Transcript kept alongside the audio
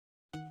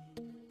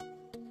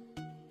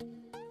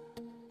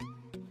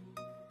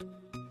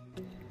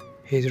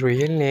His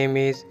real name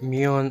is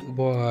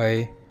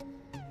Myeonboi.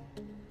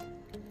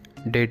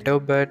 Date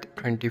of birth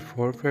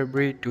 24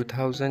 February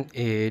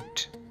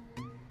 2008.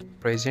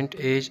 Present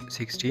age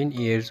 16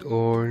 years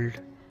old.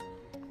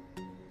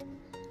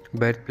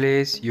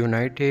 Birthplace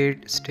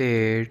United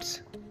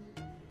States.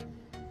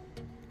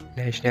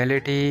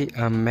 Nationality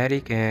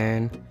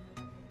American.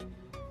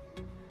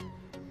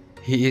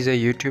 He is a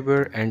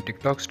YouTuber and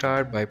TikTok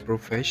star by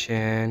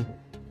profession.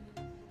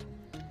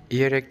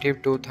 Year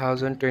active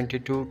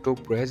 2022 to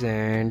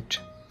present.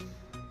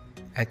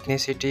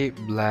 Ethnicity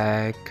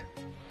Black.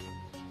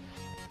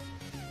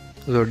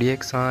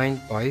 Zodiac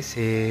sign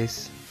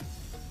Pisces.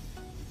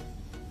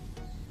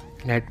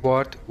 Net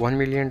worth $1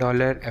 million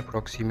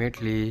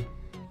approximately.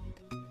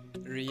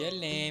 Real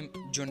name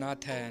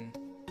Jonathan.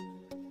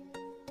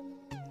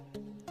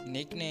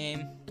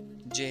 Nickname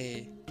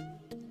Jay.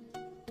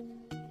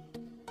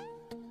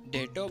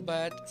 Date of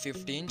birth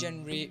 15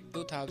 January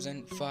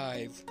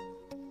 2005.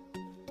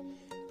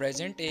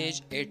 Present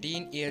age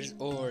 18 years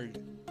old.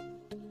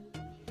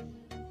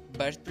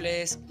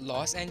 Birthplace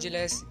Los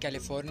Angeles,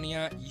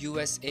 California,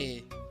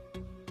 USA.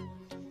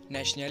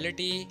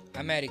 Nationality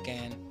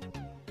American.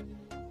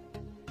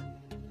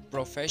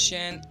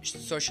 Profession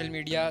social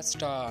media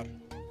star.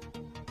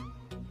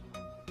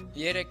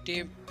 Year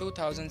active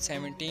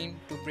 2017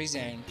 to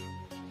present.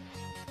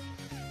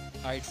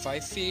 Height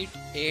 5 feet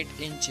 8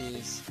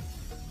 inches.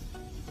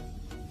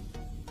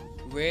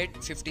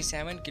 Weight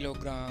 57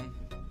 kg.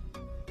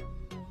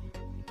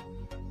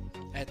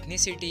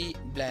 Ethnicity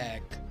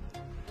black.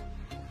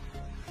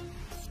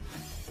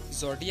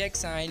 Zodiac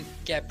sign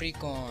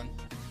Capricorn.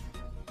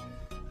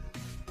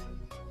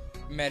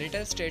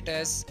 Marital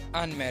status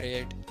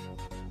unmarried.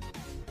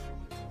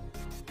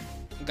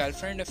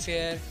 Girlfriend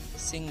affair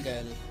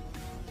single.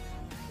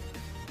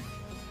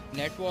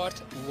 Net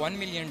worth $1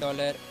 million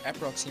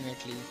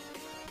approximately.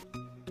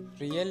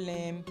 Real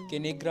name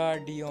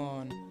Kinigra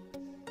Deon.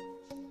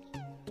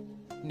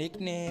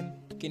 Nickname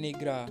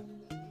Kinigra.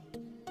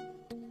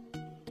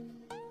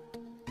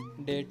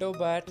 Date of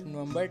birth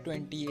November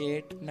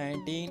 28,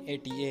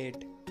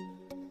 1988.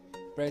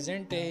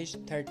 Present age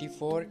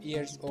 34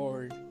 years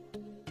old.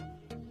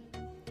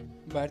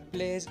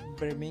 Birthplace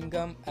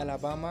Birmingham,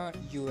 Alabama,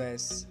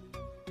 US.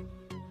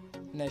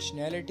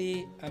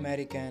 Nationality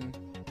American.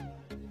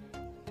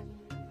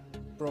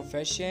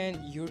 Profession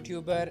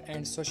YouTuber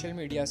and social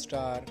media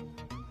star.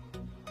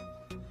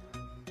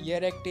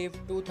 Year active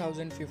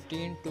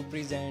 2015 to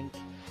present.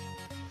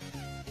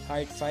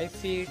 Height 5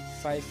 feet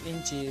 5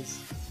 inches.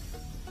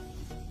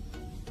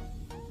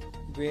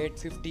 Weight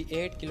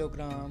 58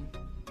 kg.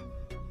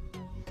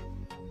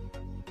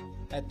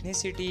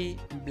 Ethnicity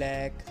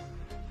black.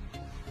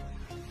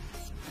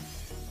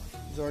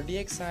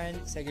 Zodiac sign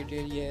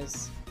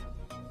Sagittarius.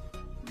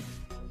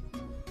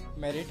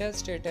 Marital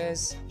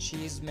status she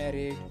is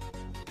married.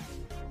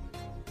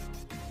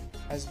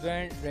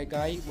 Husband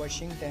Regai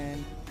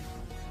Washington.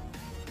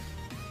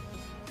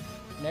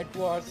 Net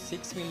worth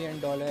 $6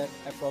 million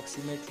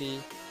approximately.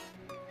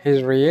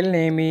 His real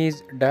name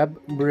is Dub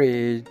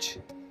Bridge.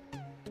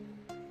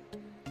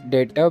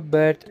 Date of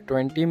birth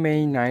 20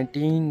 May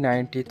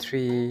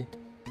 1993.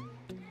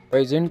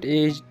 Present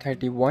age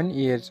 31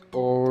 years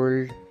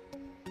old.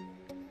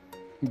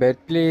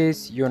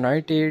 Birthplace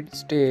United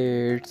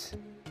States.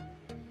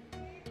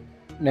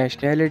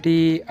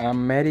 Nationality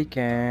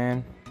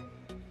American.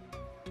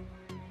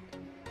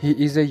 He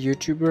is a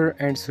YouTuber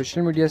and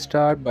social media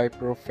star by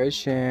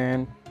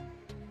profession.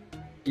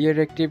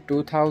 Year active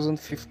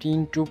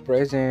 2015 to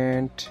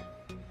present.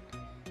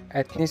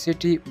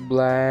 Ethnicity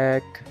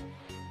black.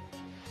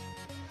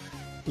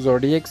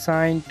 Zodiac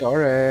sign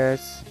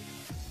Taurus.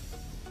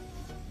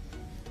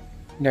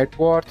 Net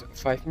worth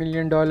 $5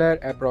 million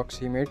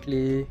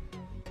approximately.